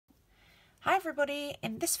Hi everybody,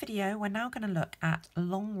 in this video we're now going to look at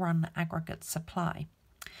long-run aggregate supply.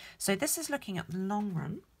 So this is looking at the long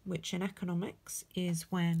run, which in economics is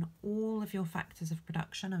when all of your factors of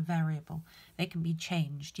production are variable. They can be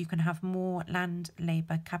changed. You can have more land,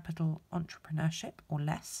 labour, capital, entrepreneurship or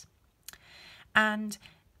less. And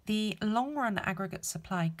the long-run aggregate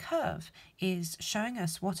supply curve is showing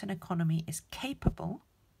us what an economy is capable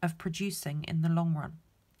of producing in the long run.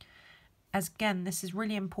 As again, this is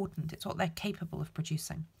really important. It's what they're capable of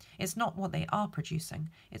producing. It's not what they are producing.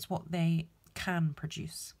 It's what they can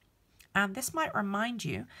produce. And this might remind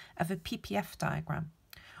you of a PPF diagram.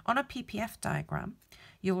 On a PPF diagram,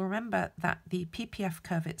 you'll remember that the PPF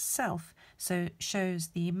curve itself shows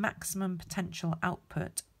the maximum potential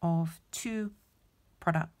output of two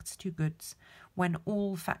products, two goods, when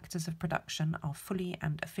all factors of production are fully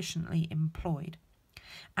and efficiently employed.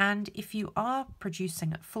 And if you are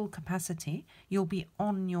producing at full capacity, you'll be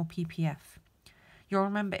on your PPF. You'll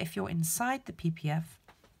remember if you're inside the PPF,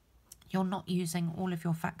 you're not using all of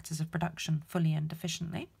your factors of production fully and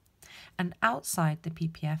efficiently. And outside the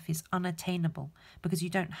PPF is unattainable because you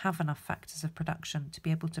don't have enough factors of production to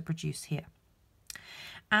be able to produce here.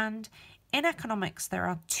 And in economics, there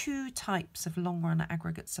are two types of long-run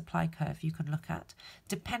aggregate supply curve you can look at,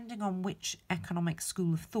 depending on which economic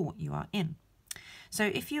school of thought you are in. So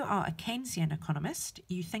if you are a Keynesian economist,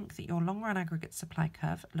 you think that your long-run aggregate supply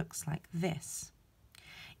curve looks like this.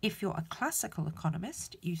 If you're a classical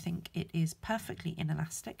economist, you think it is perfectly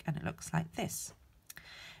inelastic and it looks like this.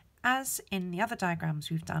 As in the other diagrams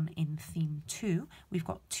we've done in theme 2, we've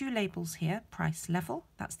got two labels here, price level,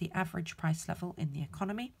 that's the average price level in the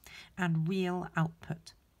economy, and real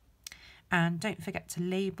output. And don't forget to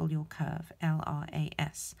label your curve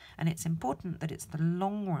LRAS. And it's important that it's the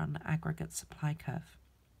long-run aggregate supply curve.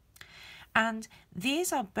 And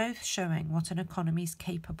these are both showing what an economy is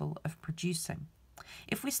capable of producing.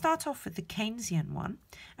 If we start off with the Keynesian one,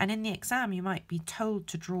 and in the exam you might be told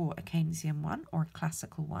to draw a Keynesian one or a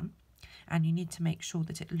classical one, and you need to make sure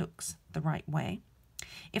that it looks the right way.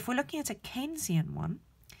 If we're looking at a Keynesian one,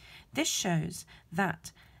 this shows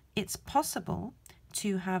that it's possible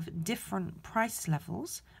to have different price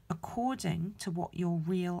levels according to what your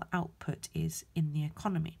real output is in the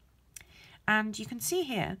economy. And you can see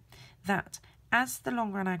here that as the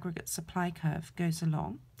long-run aggregate supply curve goes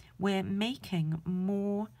along, we're making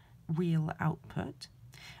more real output.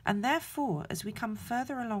 And therefore, as we come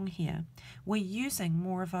further along here, we're using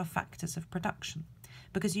more of our factors of production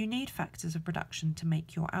because you need factors of production to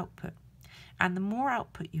make your output. And the more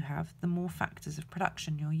output you have, the more factors of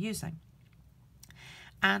production you're using.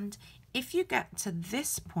 And if you get to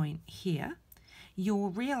this point here, your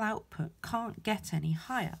real output can't get any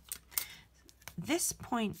higher. This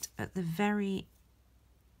point at the very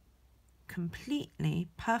completely,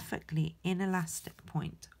 perfectly inelastic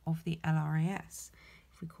point of the LRAS,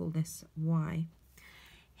 if we call this Y,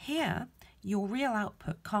 here your real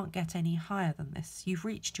output can't get any higher than this. You've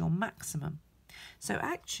reached your maximum. So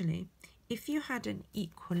actually, if you had an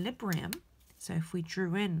equilibrium, so if we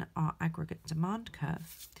drew in our aggregate demand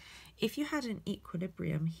curve, if you had an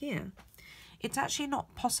equilibrium here, it's actually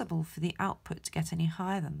not possible for the output to get any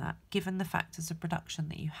higher than that, given the factors of production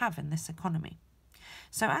that you have in this economy.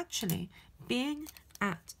 So actually, being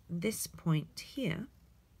at this point here,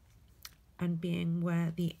 and being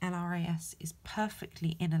where the LRAS is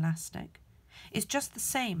perfectly inelastic, is just the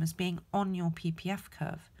same as being on your PPF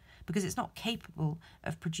curve, because it's not capable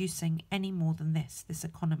of producing any more than this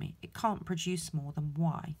economy. It can't produce more than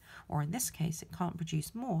Y, or in this case, it can't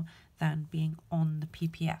produce more than being on the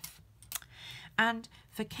PPF. And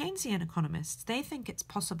for Keynesian economists, they think it's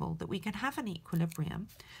possible that we can have an equilibrium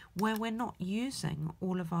where we're not using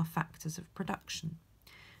all of our factors of production.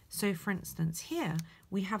 So for instance, here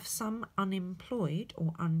we have some unemployed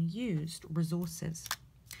or unused resources,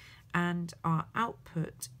 and our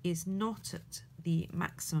output is not at the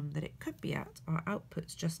maximum that it could be at. Our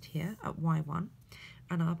output's just here at Y1,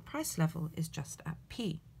 and our price level is just at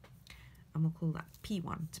P. And we'll call that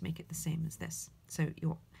P1 to make it the same as this. So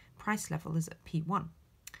your price level is at P1.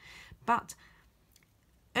 But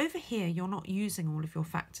over here, you're not using all of your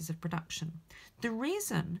factors of production. The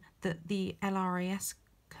reason that the LRAS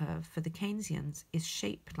curve for the Keynesians is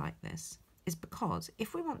shaped like this is because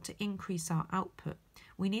if we want to increase our output,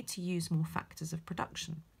 we need to use more factors of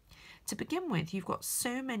production. To begin with, you've got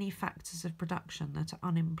so many factors of production that are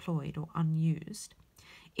unemployed or unused.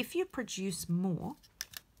 If you produce more,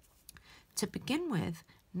 to begin with,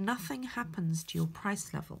 nothing happens to your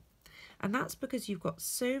price level. And that's because you've got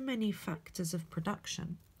so many factors of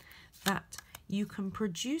production that you can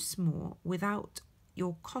produce more without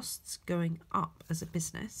your costs going up as a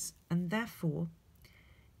business, and therefore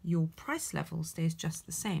your price level stays just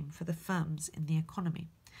the same for the firms in the economy.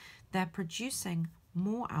 They're producing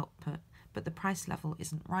more output, but the price level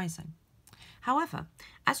isn't rising. However,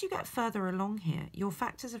 as you get further along here, your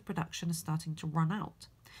factors of production are starting to run out.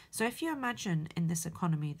 So if you imagine in this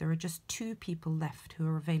economy there are just 2 people left who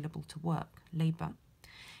are available to work, labour.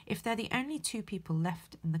 If they're the only 2 people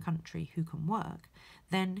left in the country who can work,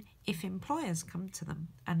 then if employers come to them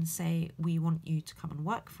and say, we want you to come and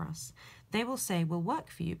work for us, they will say, we'll work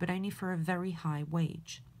for you, but only for a very high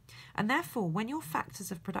wage. And therefore, when your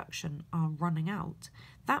factors of production are running out,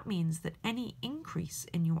 that means that any increase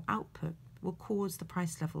in your output will cause the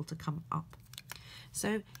price level to come up.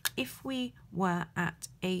 So if we were at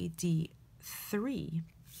AD3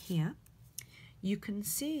 here, you can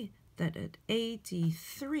see that at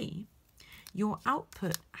AD3, your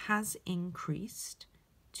output has increased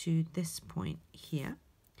to this point here,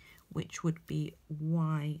 which would be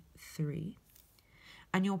Y3.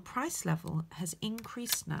 And your price level has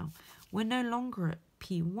increased now. We're no longer at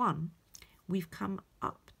P1. We've come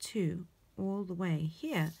up to, all the way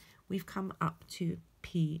here, we've come up to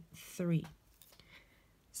P3.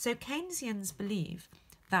 So Keynesians believe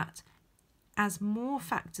that as more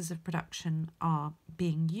factors of production are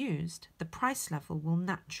being used, the price level will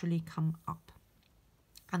naturally come up.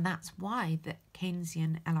 And that's why the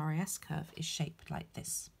Keynesian LRAS curve is shaped like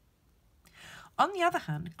this. On the other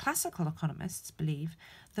hand, classical economists believe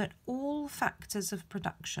that all factors of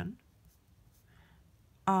production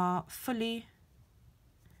are fully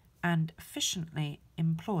and efficiently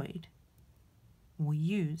employed or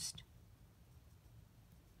used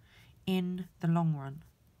in the long run.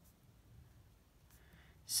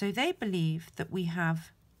 So they believe that we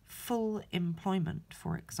have full employment,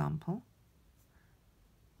 for example,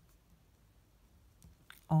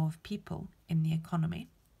 of people in the economy.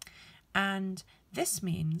 And this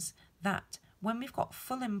means that when we've got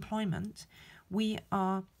full employment, we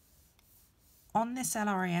are on this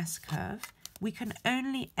LRAS curve, we can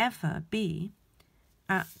only ever be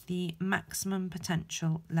at the maximum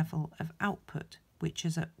potential level of output, which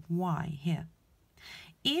is at Y here.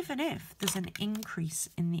 Even if there's an increase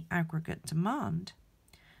in the aggregate demand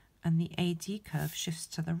and the AD curve shifts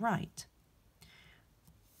to the right,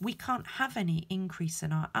 we can't have any increase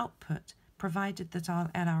in our output provided that our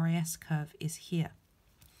LRAS curve is here.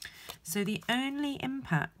 So the only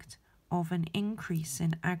impact of an increase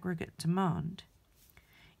in aggregate demand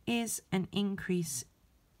is an increase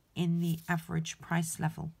in the average price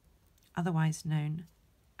level, otherwise known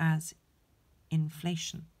as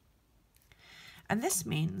inflation. And this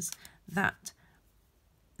means that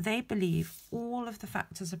they believe all of the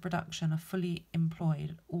factors of production are fully employed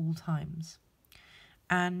at all times.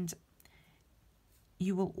 And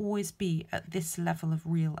you will always be at this level of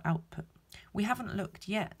real output. We haven't looked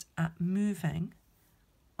yet at moving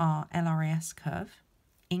our LRAS curve,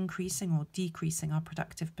 increasing or decreasing our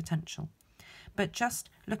productive potential. But just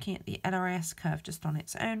looking at the LRAS curve just on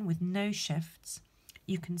its own with no shifts,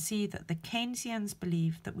 you can see that the Keynesians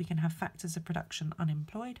believe that we can have factors of production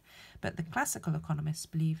unemployed, but the classical economists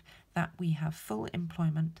believe that we have full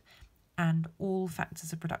employment and all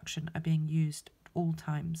factors of production are being used at all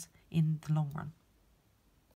times in the long run.